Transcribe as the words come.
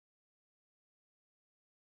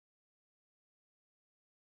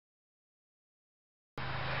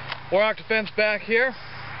More Octafence back here.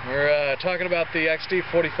 We're talking about the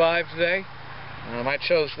XD-45 today. I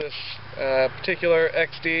chose this particular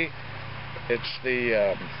XD. It's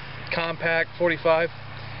the compact 45,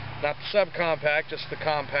 not the subcompact, just the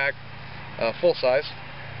compact full-size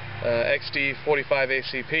XD-45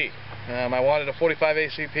 ACP. I wanted a 45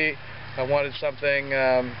 ACP. I wanted something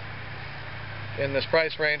in this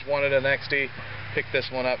price range. Wanted an XD. Picked this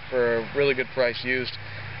one up for a really good price used,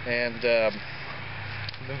 and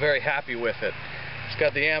I've been very happy with it. It's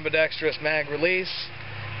got the ambidextrous mag release.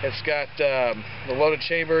 It's got the loaded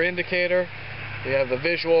chamber indicator. You have the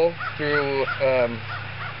visual through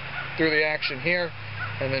the action here,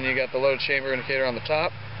 and then you got the loaded chamber indicator on the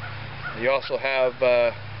top. You also have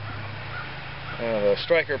the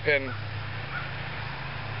striker pin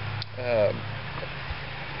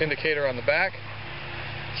indicator on the back.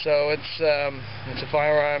 So it's a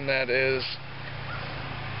firearm that is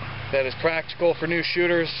practical for new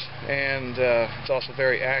shooters, and it's also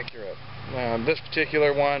very accurate. This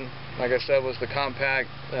particular one, like I said, was the compact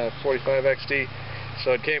 45 XD.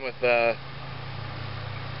 So it came with a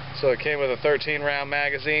 13-round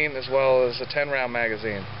magazine as well as a 10-round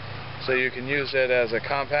magazine. So you can use it as a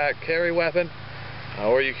compact carry weapon,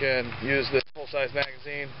 or you can use this full-size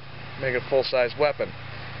magazine, make it a full-size weapon.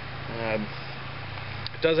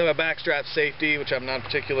 It does have a backstrap safety, which I'm not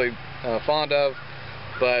particularly fond of,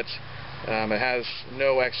 but it has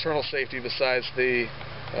no external safety besides the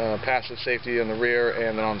passive safety in the rear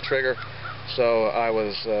and on the trigger. So I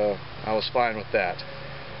was fine with that.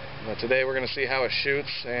 But today we're going to see how it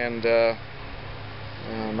shoots, and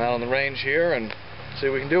I'm out on the range here and see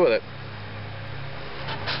what we can do with it.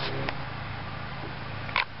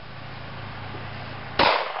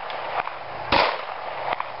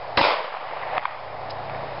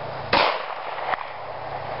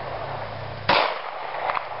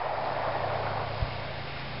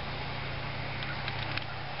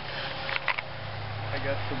 I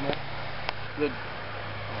guess the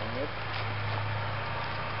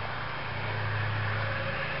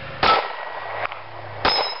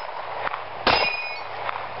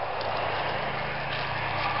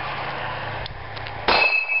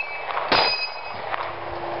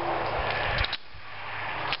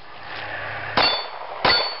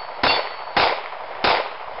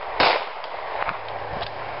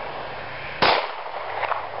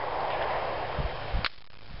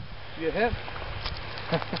you get hit?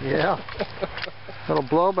 Yeah. Little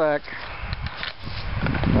blowback.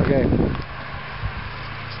 Okay.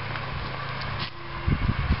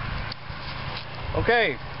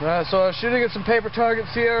 Okay, so I was shooting at some paper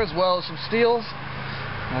targets here as well as some steels.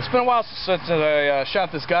 It's been a while since I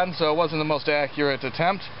shot this gun, so it wasn't the most accurate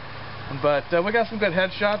attempt. But we got some good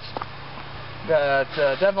headshots. Got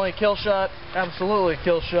definitely kill shot, absolutely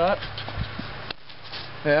kill shot.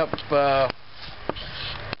 Yep,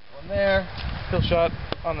 one there, kill shot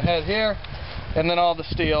on the head here, and then all the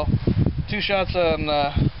steel. 2 shots on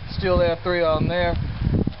steel there, 3 on there.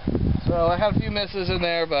 So I had a few misses in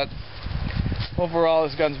there, but overall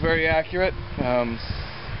this gun's very accurate.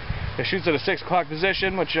 It shoots at a 6 o'clock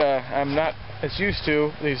position, which I'm not as used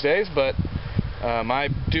to these days, but I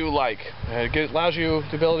do like. It allows you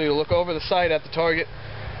the ability to look over the sight at the target.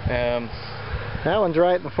 That one's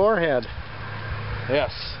right in the forehead.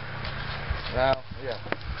 Yes. Now, yeah.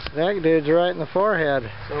 That dude's right in the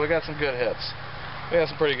forehead. So we got some good hits. We got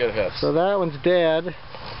some pretty good hits. So that one's dead.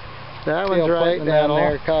 That Steel one's right plate in the down middle.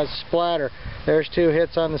 there, caused splatter. There's 2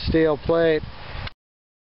 hits on the steel plate.